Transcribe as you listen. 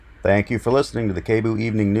Thank you for listening to the KBOO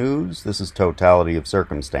Evening News. This is Totality of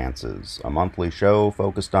Circumstances, a monthly show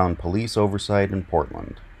focused on police oversight in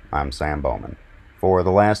Portland. I'm Sam Bowman. For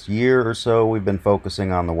the last year or so, we've been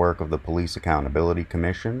focusing on the work of the Police Accountability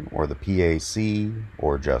Commission, or the PAC,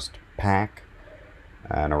 or just PAC.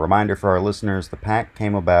 And a reminder for our listeners, the PAC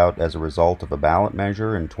came about as a result of a ballot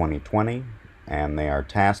measure in 2020, and they are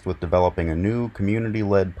tasked with developing a new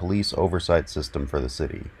community-led police oversight system for the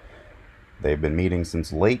city. They've been meeting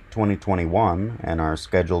since late 2021 and are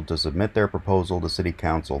scheduled to submit their proposal to City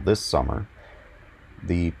Council this summer.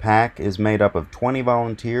 The PAC is made up of 20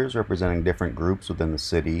 volunteers representing different groups within the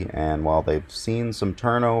city, and while they've seen some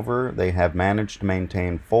turnover, they have managed to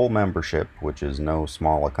maintain full membership, which is no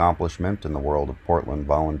small accomplishment in the world of Portland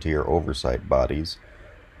volunteer oversight bodies.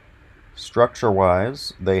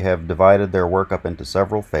 Structure-wise, they have divided their work up into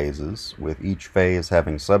several phases, with each phase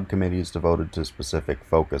having subcommittees devoted to specific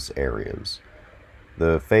focus areas.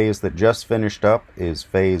 The phase that just finished up is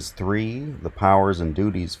Phase 3, the Powers and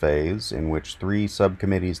Duties phase, in which 3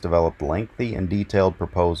 subcommittees developed lengthy and detailed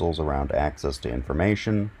proposals around access to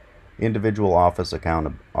information, individual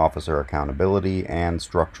officer accountability, and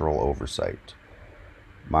structural oversight.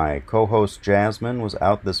 My co-host Jasmine was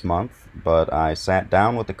out this month, but I sat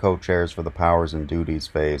down with the co-chairs for the Powers and Duties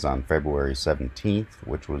phase on February 17th,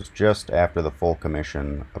 which was just after the full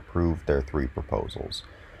commission approved their 3 proposals.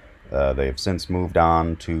 They have since moved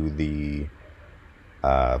on to the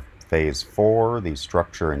Phase 4, the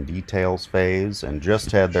Structure and Details phase, and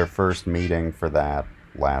just had their first meeting for that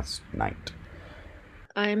last night.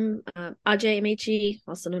 I'm Amaechi,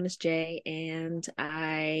 also known as Jay, and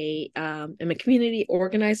I am a community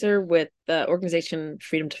organizer with the organization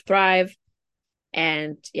Freedom to Thrive.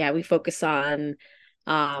 And yeah, we focus on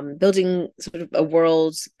building sort of a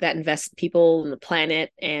world that invests in people and the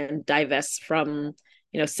planet and divests from,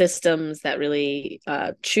 systems that really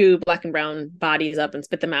chew black and brown bodies up and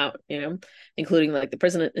spit them out, including like the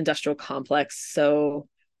prison industrial complex. So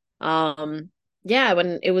yeah,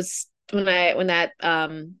 when that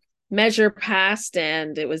measure passed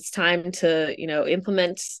and it was time to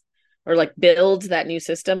implement or like build that new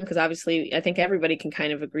system, because obviously I think everybody can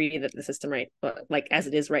kind of agree that the system right like as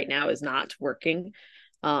it is right now is not working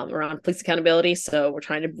around police accountability. So we're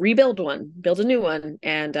trying to build a new one,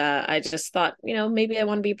 and I just thought, maybe I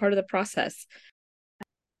want to be part of the process.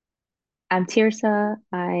 I'm Tirsa.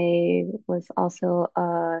 I was also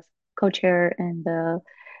a co-chair in the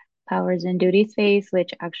Powers and Duties phase,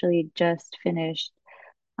 which actually just finished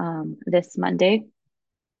this Monday,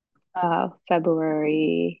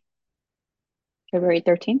 February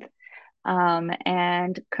 13th.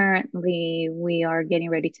 And currently we are getting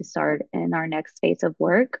ready to start in our next phase of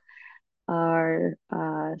work, our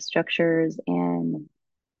structures and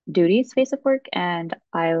duties phase of work. And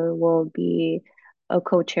I will be a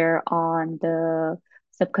co-chair on the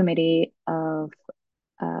subcommittee of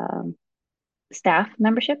um, staff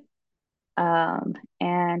membership.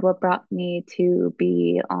 And what brought me to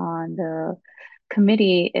be on the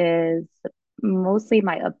committee is mostly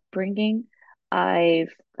my upbringing.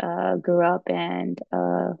 I've grew up in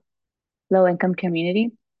a low income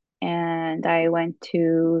community, and I went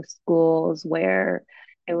to schools where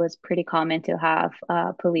it was pretty common to have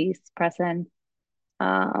police present.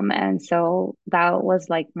 And so that was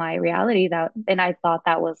like my reality, and I thought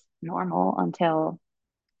that was normal until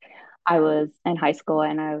I was in high school,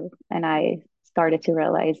 and I started to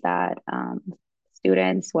realize that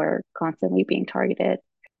students were constantly being targeted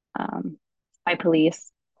by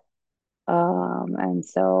police. And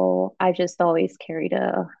so I just always carried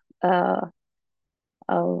a, a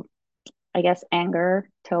I guess, anger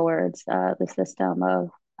towards the system of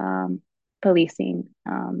policing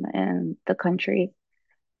in the country.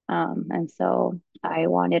 And so I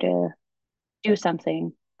wanted to do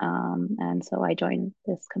something. And so I joined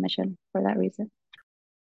this commission for that reason.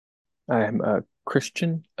 I'm a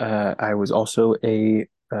Christian. I was also a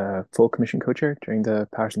full commission co-chair during the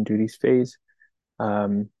powers and duties phase,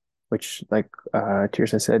 um, which, like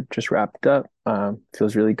Tirsa said, just wrapped up.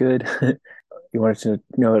 Feels really good. You wanted to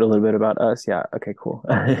know a little bit about us? Yeah. Okay, cool.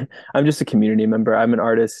 I'm just a community member. I'm an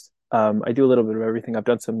artist. I do a little bit of everything. I've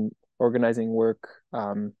done some organizing work,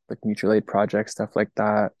 like mutual aid projects, stuff like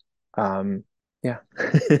that. Yeah.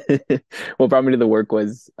 What brought me to the work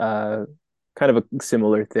was kind of a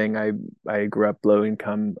similar thing. I grew up low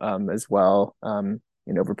income as well,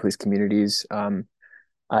 in over police communities.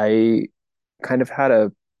 I kind of had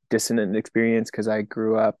a dissonant experience because I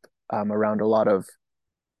grew up around a lot of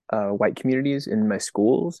white communities in my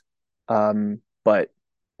schools, but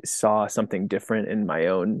saw something different in my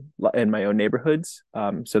own neighborhoods.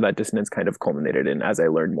 So that dissonance kind of culminated in as I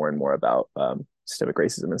learned more and more about systemic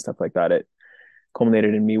racism and stuff like that, it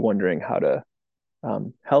culminated in me wondering how to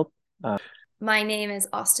help. My name is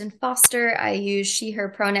Austin Foster. I use she, her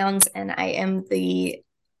pronouns, and I am the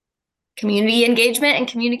Community Engagement and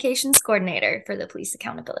Communications Coordinator for the Police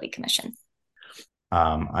Accountability Commission.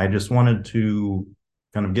 I just wanted to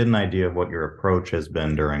kind of get an idea of what your approach has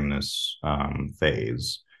been during this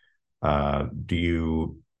phase. Do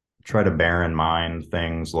you try to bear in mind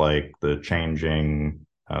things like the changing,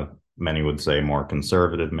 many would say more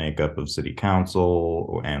conservative makeup of city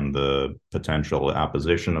council and the potential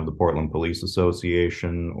opposition of the Portland Police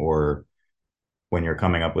Association, or when you're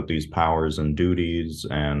coming up with these powers and duties,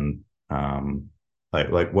 and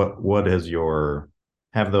what has your,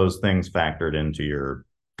 have those things factored into your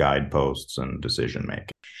guideposts and decision making?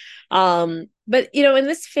 But in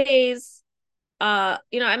this phase, I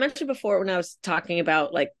mentioned before when I was talking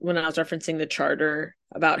about, like, when I was referencing the charter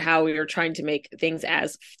about how we were trying to make things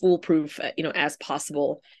as foolproof, as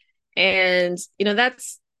possible. And,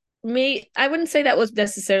 that's me. I wouldn't say that was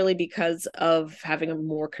necessarily because of having a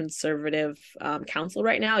more conservative council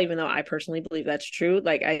right now, even though I personally believe that's true.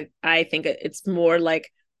 Like, I think it's more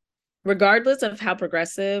like, regardless of how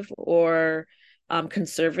progressive or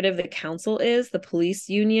conservative the council is, the police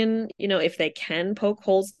union, if they can poke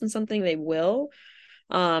holes in something, they will.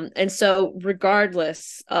 And so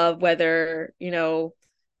regardless of whether,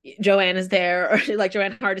 Joanne is there, or like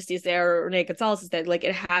Joanne Hardesty is there, or Renee Gonzalez is there, like,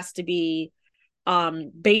 it has to be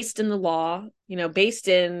based in the law, based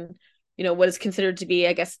in, what is considered to be,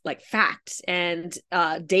 I guess, like facts and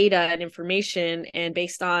data and information, and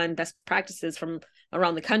based on best practices from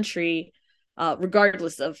around the country,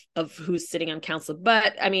 regardless of who's sitting on council.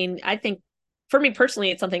 But I mean, I think for me personally,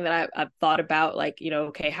 it's something that I've thought about, like,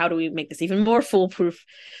 okay, how do we make this even more foolproof?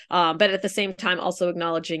 But at the same time, also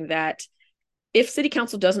acknowledging that if city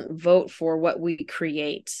council doesn't vote for what we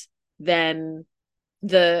create, then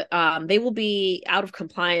they will be out of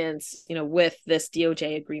compliance, with this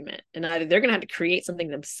DOJ agreement, and either they're going to have to create something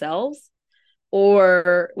themselves,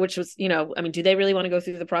 or, which was, I mean, do they really want to go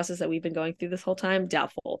through the process that we've been going through this whole time?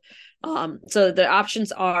 Doubtful. So the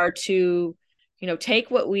options are to, take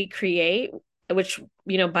what we create, which,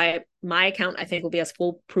 by my account, I think will be as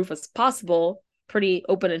foolproof as possible, pretty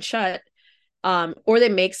open and shut, or they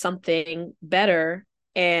make something better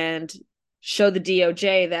and show the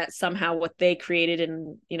DOJ that somehow what they created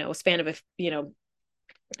in, a span of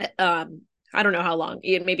I don't know how long,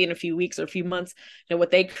 maybe in a few weeks or a few months,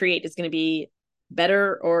 what they create is going to be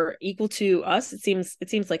better or equal to us. It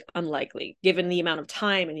seems like unlikely, given the amount of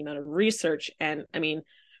time and the amount of research. And I mean,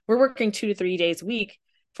 we're working 2 to 3 days a week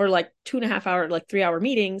for like 2.5 hour, like 3 hour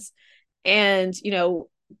meetings, and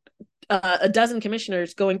a dozen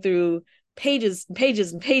commissioners going through pages and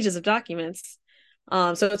pages and pages of documents.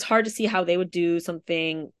 So it's hard to see how they would do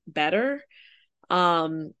something better.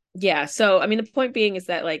 Yeah. So, I mean, the point being is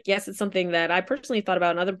that, like, yes, it's something that I personally thought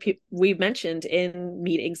about, and other people we've mentioned in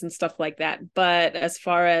meetings and stuff like that. But as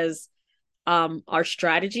far as our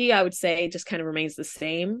strategy, I would say just kind of remains the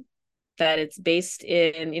same, that it's based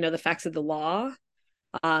in, the facts of the law.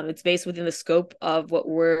 It's based within the scope of what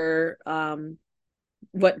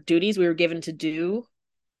duties we were given to do.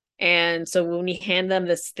 And so when we hand them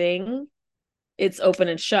this thing, it's open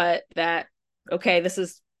and shut that, okay, this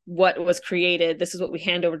is what was created. This is what we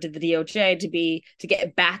hand over to the DOJ to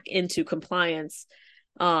get back into compliance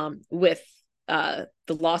with the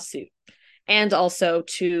lawsuit, and also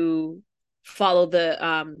to follow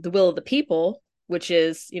the will of the people, which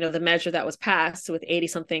is, the measure that was passed with 80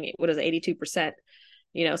 something, what is it, 82%,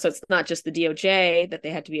 so it's not just the DOJ that they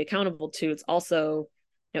had to be accountable to. It's also,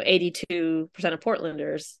 82% of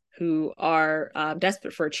Portlanders who are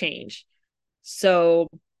desperate for a change. So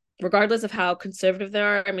regardless of how conservative they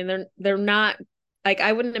are, I mean, they're not, like,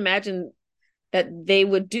 I wouldn't imagine that they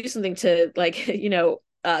would do something to, like, go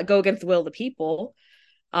against the will of the people.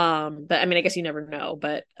 But I mean, I guess you never know.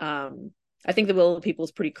 But I think the will of the people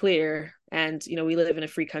is pretty clear. And, we live in a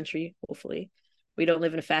free country, hopefully. We don't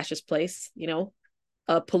live in a fascist place.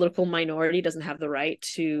 A political minority doesn't have the right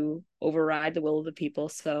to override the will of the people.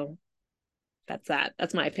 So that's that.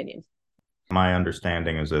 That's my opinion. My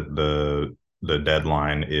understanding is that the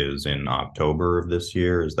deadline is in October of this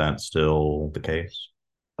year. Is that still the case?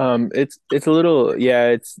 It's a little, yeah,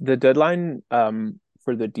 it's the deadline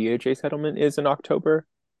for the DOJ settlement is in October.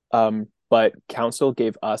 But council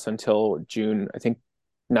gave us until June, I think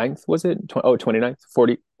 9th, was it? 29th,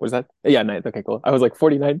 40, was that? Yeah, 9th. Okay, cool. I was like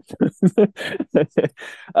 49th.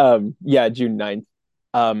 Yeah, June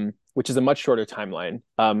 9th. Which is a much shorter timeline.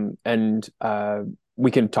 And we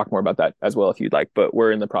can talk more about that as well if you'd like, but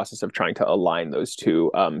we're in the process of trying to align those two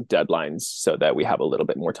deadlines so that we have a little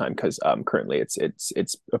bit more time, because currently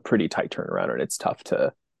it's a pretty tight turnaround, and it's tough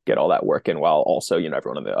to get all that work in, while also,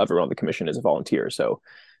 everyone on the commission is a volunteer. So,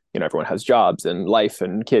 everyone has jobs and life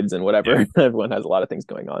and kids and whatever. Yeah. Everyone has a lot of things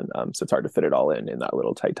going on. So it's hard to fit it all in that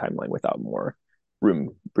little tight timeline without more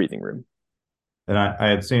breathing room. And I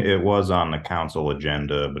had seen it was on the council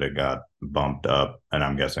agenda, but it got bumped up, and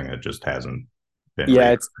I'm guessing it just hasn't been.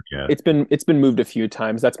 Yeah, it's been moved a few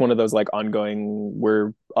times. That's one of those like ongoing,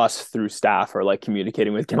 where us through staff are like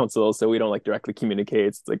communicating with council, so we don't like directly communicate.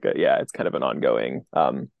 It's like it's kind of an ongoing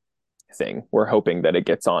thing. We're hoping that it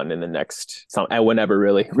gets on in the next whenever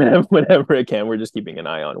whenever it can. We're just keeping an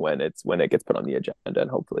eye on when it gets put on the agenda, and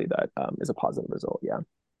hopefully that is a positive result. Yeah.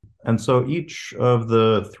 And so each of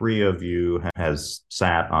the three of you has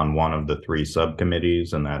sat on one of the three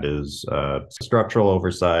subcommittees, and that is structural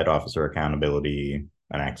oversight, officer accountability,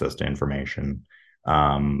 and access to information.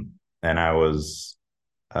 And I was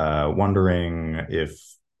wondering if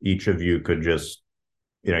each of you could just,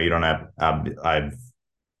 you don't have, I've,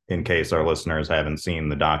 in case our listeners haven't seen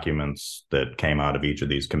the documents that came out of each of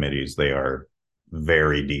these committees, they are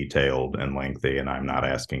very detailed and lengthy, and I'm not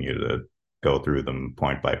asking you to go through them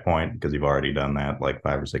point by point, because you've already done that like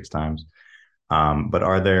 5 or 6 times. But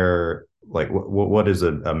are there, like, what is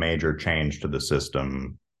a major change to the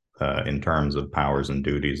system in terms of powers and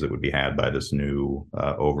duties that would be had by this new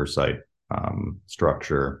oversight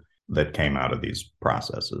structure that came out of these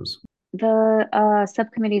processes? The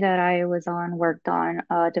subcommittee that I was on worked on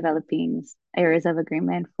developing areas of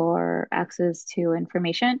agreement for access to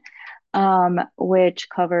information, which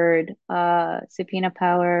covered subpoena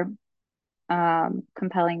power,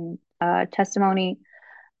 compelling testimony,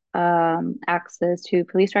 access to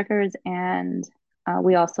police records, and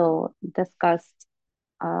we also discussed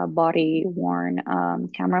body-worn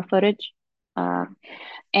camera footage.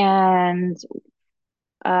 And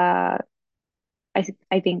I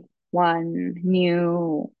think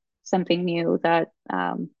something new that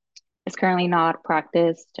is currently not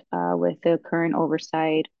practiced with the current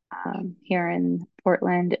oversight here in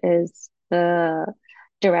Portland is the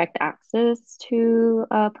direct access to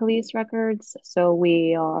police records. So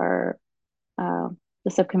the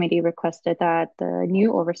subcommittee requested that the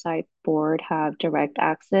new oversight board have direct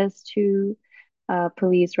access to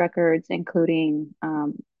police records, including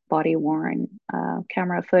body-worn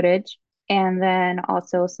camera footage. And then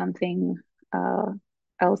also something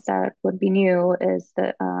else that would be new is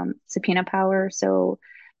the subpoena power. So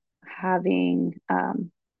having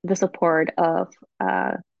the support of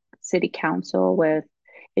city council with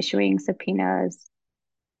issuing subpoenas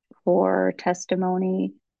for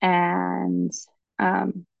testimony, and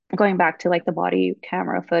going back to like the body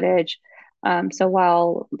camera footage. So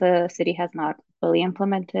while the city has not fully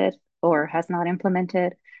implemented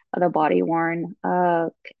the body worn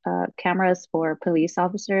cameras for police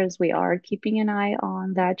officers, we are keeping an eye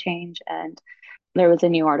on that change. And there was a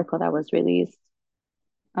new article that was released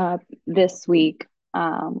this week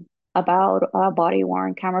about body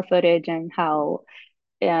worn camera footage, and how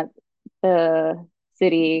the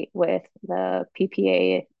city with the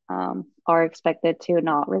PPA are expected to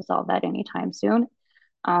not resolve that anytime soon.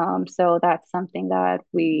 So that's something that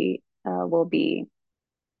we will be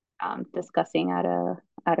discussing at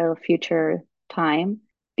a future time,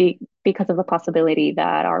 because of the possibility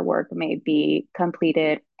that our work may be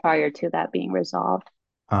completed prior to that being resolved.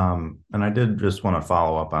 And I did just want to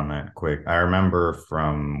follow up on that quick. I remember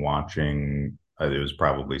from watching, it was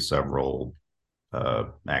probably several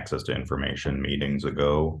access to information meetings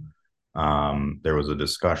ago, there was a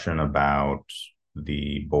discussion about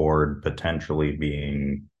the board potentially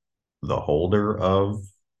being the holder of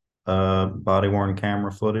body-worn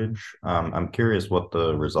camera footage. I'm curious what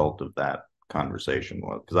the result of that conversation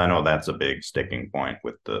was, because I know that's a big sticking point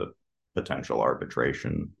with the potential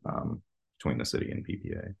arbitration between the city and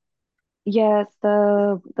PPA. Yes,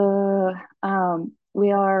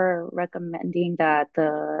 we are recommending that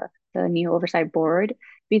the new oversight board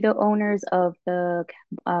be the owners of the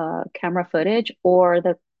camera footage, or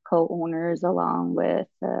the co-owners along with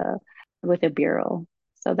the bureau.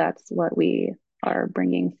 So that's what we are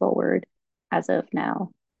bringing forward as of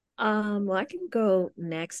now. Well, I can go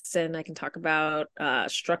next, and I can talk about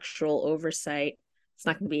structural oversight. It's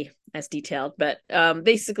not going to be as detailed, but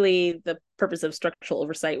basically the purpose of structural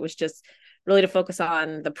oversight was just really to focus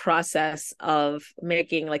on the process of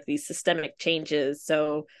making like these systemic changes.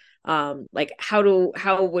 So like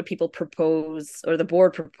how would people propose, or the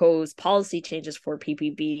board propose, policy changes for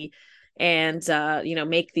PPB, and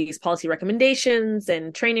make these policy recommendations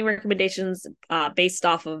and training recommendations based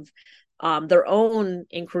off of their own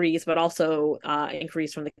inquiries, but also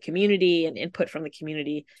inquiries from the community and input from the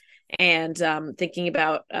community, and thinking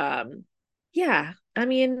about yeah, I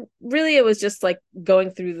mean, really, it was just like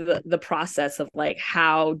going through the process of like,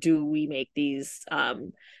 how do we make these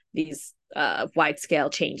wide scale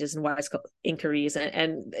changes and wide scale inquiries,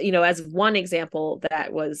 and you know, as one example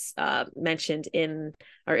that was mentioned in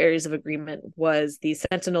our areas of agreement was the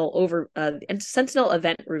Sentinel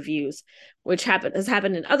event reviews, which has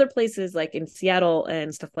happened in other places like in Seattle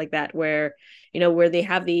and stuff like that, where you know, where they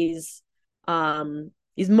have these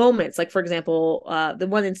moments, like for example the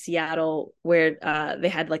one in Seattle where they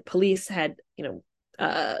had like police had, you know,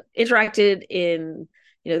 interacted in,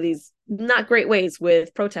 you know, these not great ways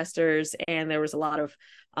with protesters, and there was a lot of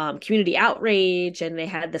community outrage, and they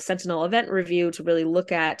had the Sentinel event review to really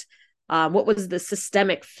look at what was the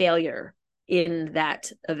systemic failure in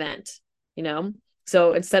that event, you know.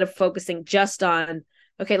 So instead of focusing just on,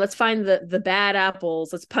 okay, let's find the bad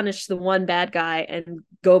apples, let's punish the one bad guy and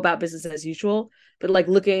go about business as usual, but like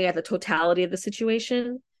looking at the totality of the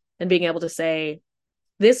situation and being able to say,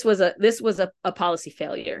 this was a policy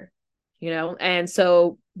failure, you know. And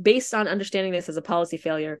so based on understanding this as a policy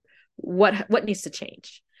failure, what needs to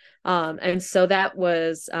change? And so that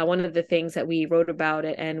was one of the things that we wrote about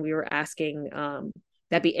it, and we were asking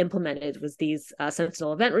that be implemented, was these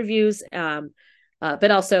Sentinel event reviews.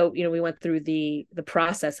 But also, you know, we went through the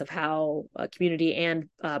process of how community and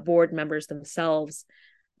board members themselves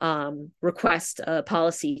request a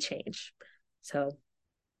policy change. So,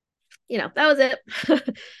 you know, that was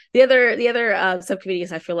it. The other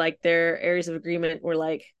subcommittees, I feel like their areas of agreement were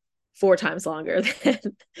like 4 times longer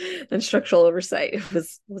than structural oversight. It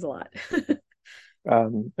was a lot.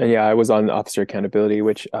 And yeah, I was on officer accountability,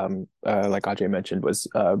 which like Ajay mentioned, was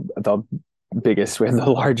the biggest, we had the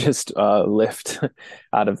largest lift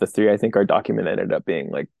out of the 3. I think our document ended up being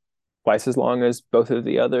like twice as long as both of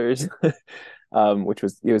the others, which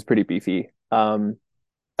was pretty beefy.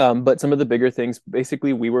 But some of the bigger things,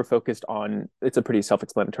 basically, we were focused on, it's a pretty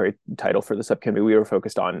self-explanatory title for the subcommittee. We were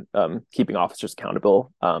focused on keeping officers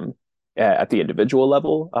accountable at the individual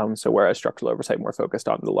level. So whereas structural oversight more focused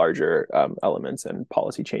on the larger elements and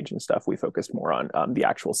policy change and stuff, we focused more on the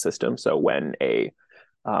actual system. So when a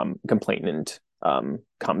complainant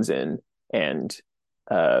comes in and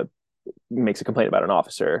makes a complaint about an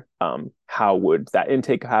officer, how would that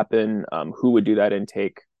intake happen? Who would do that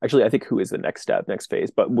intake? Actually, I think who is the next step, next phase,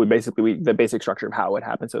 but would basically the basic structure of how it would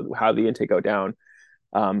happen. So how the intake go down,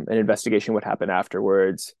 an investigation would happen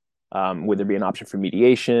afterwards. Would there be an option for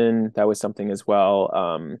mediation? That was something as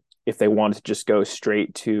well. If they wanted to just go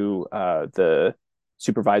straight to the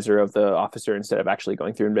supervisor of the officer instead of actually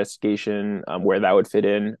going through investigation, where that would fit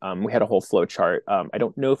in. We had a whole flow chart. I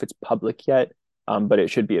don't know if it's public yet, but it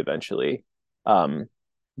should be eventually.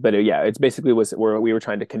 But yeah, it's basically was where we were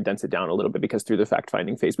trying to condense it down a little bit, because through the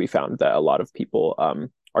fact-finding phase, we found that a lot of people,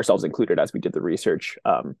 ourselves included, as we did the research,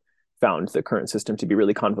 found the current system to be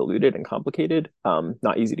really convoluted and complicated,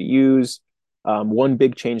 not easy to use. One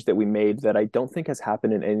big change that we made that I don't think has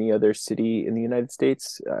happened in any other city in the United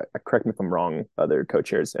States, correct me if I'm wrong, other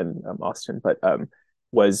co-chairs and Austin, but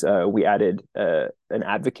was we added an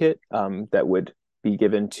advocate that would be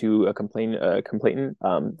given to a complainant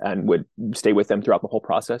and would stay with them throughout the whole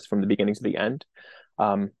process from the beginning to the end.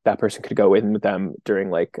 That person could go in with them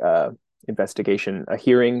during like investigation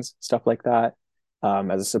hearings, stuff like that,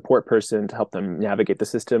 as a support person to help them navigate the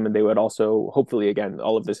system. And they would also, hopefully, again,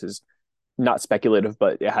 all of this is not speculative,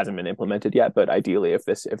 but it hasn't been implemented yet. But ideally, if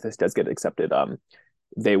this does get accepted,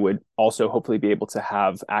 they would also hopefully be able to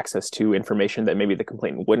have access to information that maybe the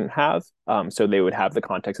complainant wouldn't have. So they would have the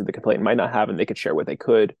context that the complainant might not have, and they could share what they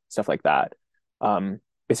could, stuff like that.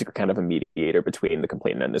 Basically kind of a mediator between the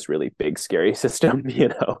complainant and this really big, scary system, you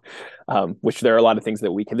know, which there are a lot of things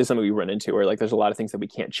that this is something we run into where like there's a lot of things that we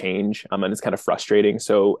can't change, and it's kind of frustrating.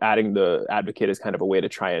 So adding the advocate is kind of a way to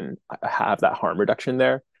try and have that harm reduction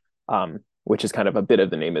there. Which is kind of a bit of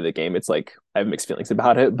the name of the game. It's like, I have mixed feelings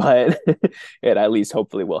about it, but it at least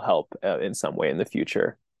hopefully will help in some way in the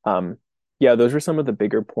future. Yeah, those were some of the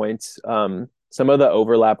bigger points. Some of the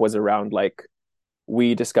overlap was around like,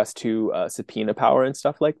 we discussed subpoena power and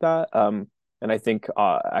stuff like that. And I think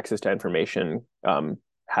access to information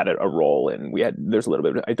had a role, and there's a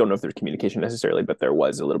little bit, I don't know if there's communication necessarily, but there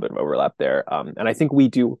was a little bit of overlap there. And I think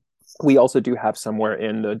we also do have somewhere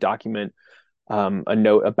in the document a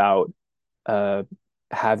note about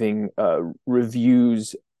having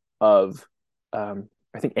reviews of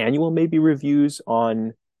I think annual maybe reviews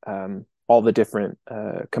on all the different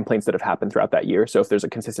complaints that have happened throughout that year. So if there's a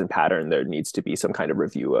consistent pattern, there needs to be some kind of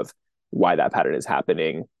review of why that pattern is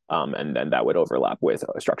happening, And then that would overlap with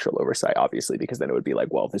structural oversight, obviously, because then it would be like,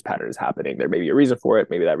 well, if this pattern is happening, there may be a reason for it.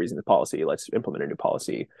 Maybe that reason is policy. Let's implement a new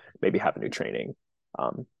policy, maybe have a new training.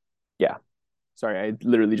 Yeah. Sorry, I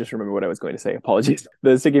literally just remember what I was going to say. Apologies.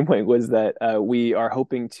 The sticking point was that we are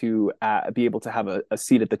hoping to be able to have a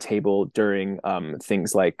seat at the table during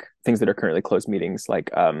things that are currently closed meetings, like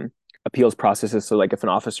appeals processes. So like if an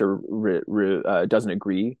officer doesn't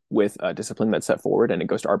agree with discipline that's set forward and it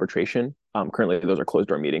goes to arbitration, currently those are closed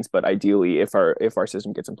door meetings. But ideally, if our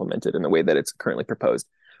system gets implemented in the way that it's currently proposed,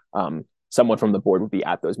 someone from the board would be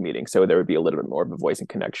at those meetings. So there would be a little bit more of a voice and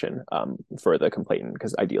connection for the complainant,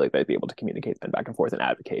 because ideally they'd be able to communicate then back and forth and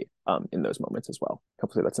advocate in those moments as well.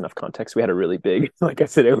 Hopefully that's enough context. We had a really big, like I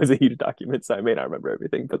said, it was a huge document, so I may not remember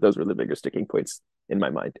everything, but those were the bigger sticking points in my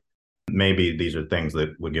mind. Maybe these are things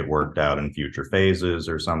that would get worked out in future phases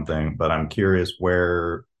or something, but I'm curious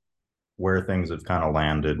where things have kind of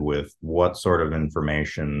landed with what sort of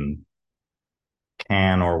information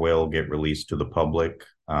can or will get released to the public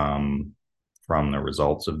from the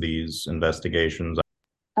results of these investigations.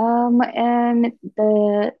 And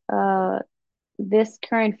this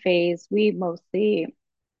current phase, we mostly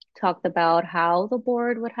talked about how the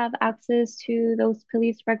board would have access to those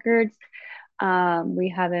police records.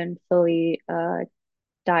 We haven't fully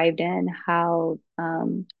dived in how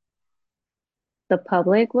the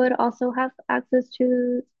public would also have access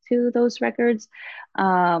to those records,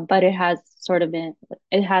 but it has sort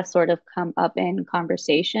of come up in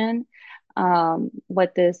conversation.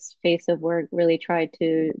 What this phase of work really tried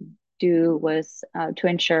to do was to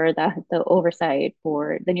ensure that the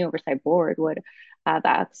new oversight board, would have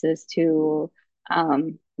access to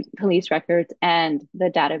police records and the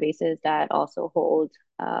databases that also hold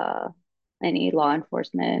any law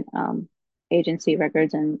enforcement agency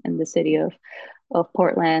records in the city of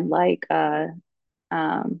Portland, like and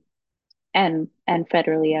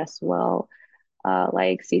federally as well,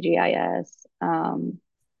 like CGIS.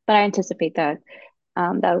 But I anticipate that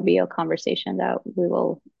that would be a conversation that we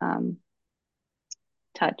will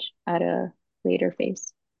touch at a later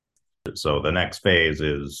phase. So the next phase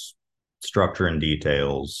is structure and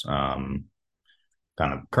details. Kind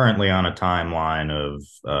of currently on a timeline of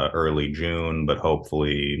early June, but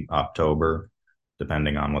hopefully October,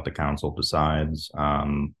 depending on what the council decides.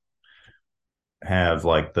 Have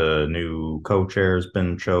like the new co-chairs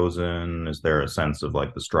been chosen? Is there a sense of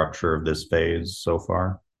like the structure of this phase so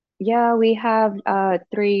far? Yeah, we have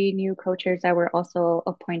 3 new co-chairs that were also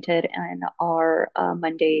appointed in our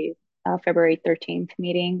Monday, February 13th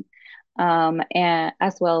meeting, and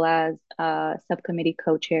as well as subcommittee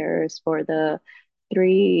co-chairs for the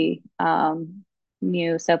 3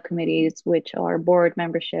 new subcommittees, which are board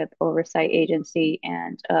membership, oversight agency,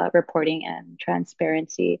 and reporting and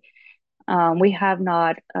transparency. We have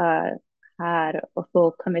not had a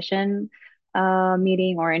full commission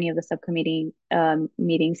meeting or any of the subcommittee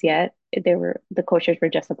meetings yet. The co-chairs were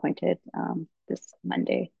just appointed this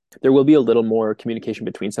Monday. There will be a little more communication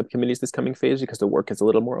between subcommittees this coming phase because the work is a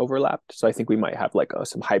little more overlapped. So I think we might have like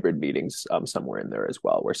some hybrid meetings somewhere in there as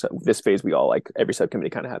well, where this phase we all, like every subcommittee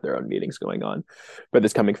kind of have their own meetings going on. But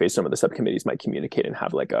this coming phase, some of the subcommittees might communicate and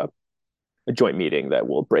have like a joint meeting that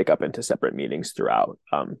will break up into separate meetings throughout,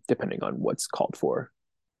 depending on what's called for.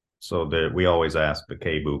 So we always ask the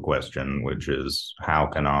KBOO question, which is how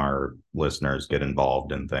can our listeners get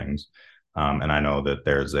involved in things? And I know that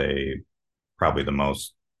there's probably the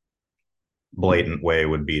most blatant way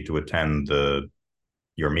would be to attend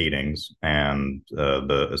your meetings and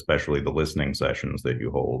especially the listening sessions that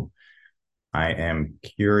you hold. I am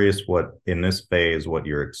curious what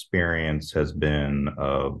your experience has been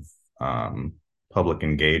of public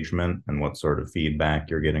engagement and what sort of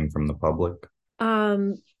feedback you're getting from the public.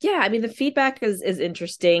 Yeah, I mean the feedback is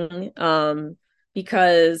interesting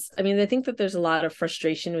because I mean I think that there's a lot of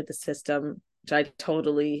frustration with the system, which I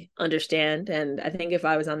totally understand, and I think if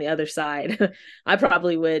I was on the other side I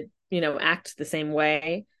probably would act the same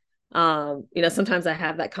way. Sometimes I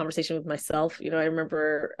have that conversation with myself. I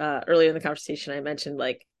remember earlier in the conversation I mentioned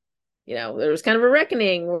like there was kind of a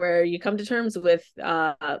reckoning where you come to terms with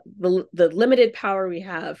the limited power we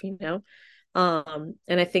have, and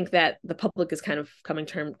I think that the public is kind of coming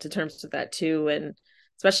to terms with that too, and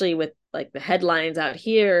especially with like the headlines out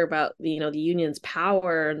here about the union's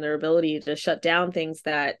power and their ability to shut down things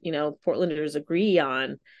that Portlanders agree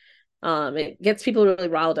on. It gets people really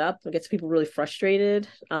riled up. It gets people really frustrated.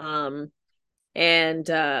 But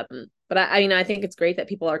I think it's great that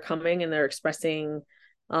people are coming and they're expressing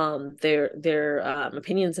their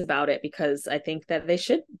opinions about it, because I think that they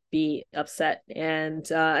should be upset, and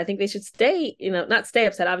I think they should stay, not stay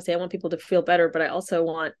upset. Obviously I want people to feel better, but I also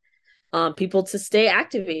want people to stay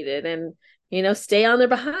activated and stay on their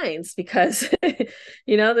behinds, because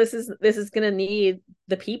this is going to need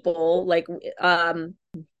the people, like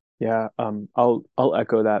Yeah, I'll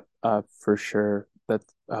echo that for sure. That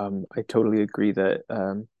I totally agree that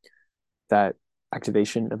that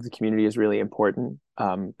activation of the community is really important.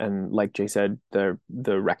 And like Jay said, the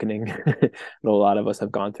reckoning that a lot of us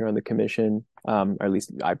have gone through on the commission, or at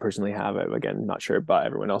least I personally have. Again, not sure about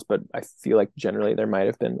everyone else, but I feel like generally there might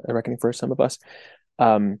have been a reckoning for some of us.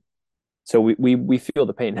 So we feel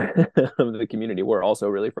the pain of the community. We're also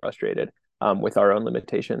really frustrated with our own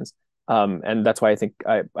limitations. And that's why I think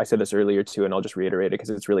I said this earlier too, and I'll just reiterate it because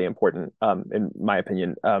it's really important, in my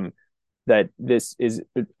opinion, that this is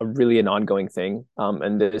a really an ongoing thing.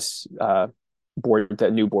 And this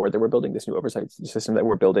that new board that we're building, this new oversight system that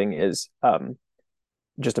we're building, is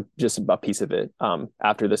just a piece of it.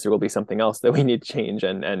 After this, there will be something else that we need to change,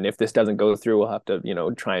 and if this doesn't go through, we'll have to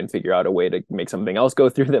try and figure out a way to make something else go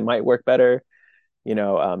through that might work better.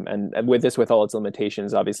 And with this, with all its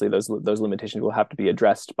limitations, obviously those limitations will have to be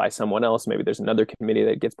addressed by someone else. Maybe there's another committee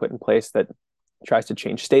that gets put in place that tries to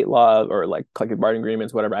change state law or like collective bargaining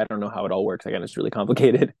agreements, whatever. I don't know how it all works. Again, it's really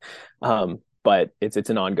complicated. But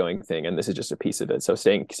it's an ongoing thing, and this is just a piece of it. So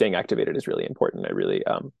staying activated is really important. I really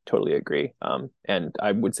totally agree. And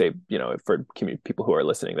I would say, for people who are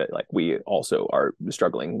listening, that like we also are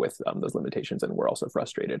struggling with those limitations, and we're also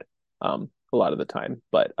frustrated a lot of the time.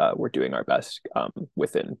 But we're doing our best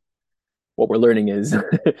within what we're learning is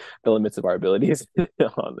the limits of our abilities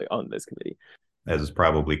on this committee. As is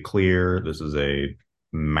probably clear, this is a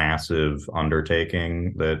massive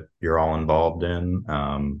undertaking that you're all involved in,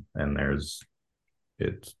 and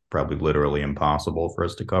it's probably literally impossible for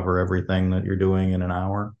us to cover everything that you're doing in an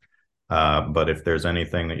hour. But if there's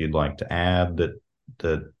anything that you'd like to add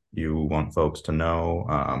that you want folks to know,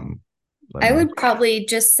 I would probably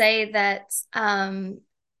just say that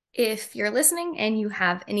if you're listening and you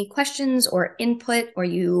have any questions or input, or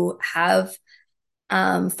you have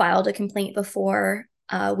filed a complaint before,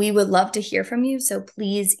 we would love to hear from you. So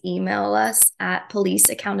please email us at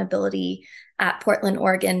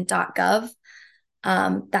policeaccountability@portlandoregon.gov.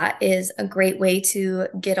 That is a great way to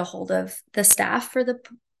get a hold of the staff for the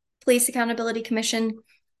Police Accountability Commission.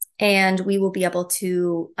 And we will be able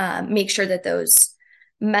to make sure that those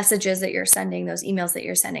messages that you're sending, those emails that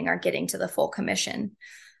you're sending, are getting to the full commission.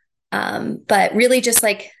 But really, just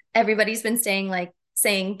like everybody's been saying,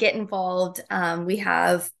 get involved. We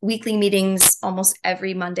have weekly meetings almost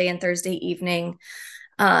every Monday and Thursday evening.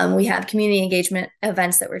 We have community engagement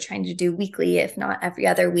events that we're trying to do weekly, if not every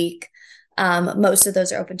other week. Most of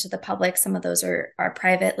those are open to the public. Some of those are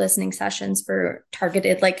private listening sessions for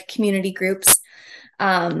targeted community groups.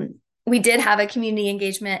 We did have a community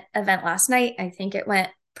engagement event last night. I think it went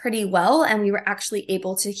pretty well, and we were actually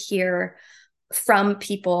able to hear from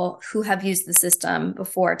people who have used the system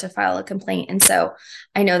before to file a complaint. And so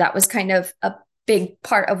I know that was kind of a big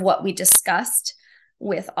part of what we discussed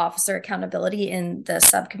with officer accountability in the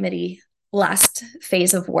subcommittee last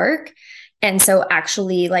phase of work. And so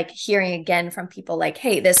actually hearing again from people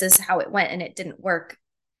hey, this is how it went and it didn't work,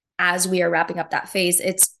 as we are wrapping up that phase,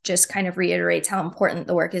 it's just kind of reiterates how important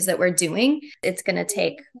the work is that we're doing. It's going to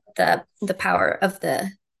take the power of the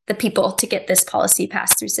people to get this policy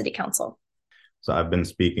passed through City Council. So I've been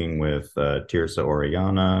speaking with Tirsa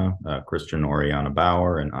Orellana, Christian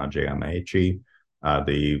Orellan-Bauer, and Amaechi,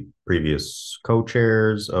 the previous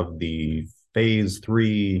co-chairs of the Phase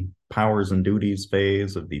 3 Powers and Duties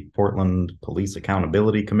phase of the Portland Police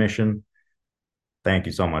Accountability Commission. Thank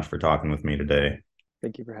you so much for talking with me today.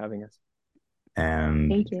 Thank you for having us. And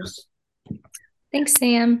thank you. Thanks,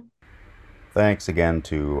 Sam. Thanks again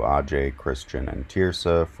to Ajay, Christian, and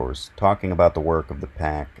Tirsa for talking about the work of the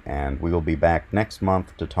PAC, and we will be back next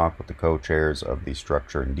month to talk with the co-chairs of the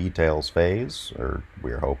Structure and Details phase, or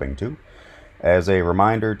we're hoping to. As a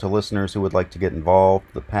reminder to listeners who would like to get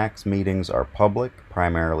involved, the PAC's meetings are public,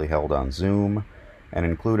 primarily held on Zoom, and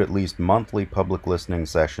include at least monthly public listening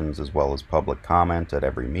sessions as well as public comment at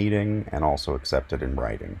every meeting, and also accepted in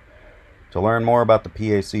writing. To learn more about the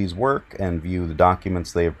PAC's work and view the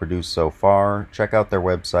documents they have produced so far, check out their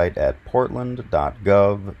website at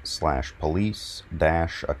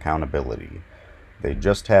portland.gov/police-accountability. They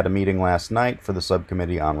just had a meeting last night for the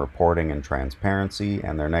Subcommittee on Reporting and Transparency,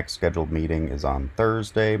 and their next scheduled meeting is on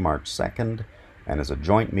Thursday, March 2nd, and is a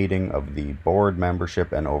joint meeting of the Board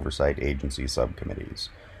Membership and Oversight Agency Subcommittees.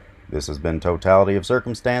 This has been Totality of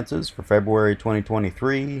Circumstances for February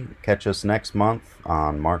 2023. Catch us next month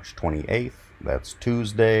on March 28th. That's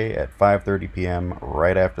Tuesday at 5:30 p.m.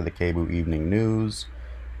 right after the KBOO Evening News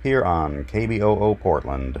here on KBOO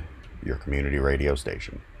Portland, your community radio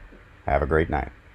station. Have a great night.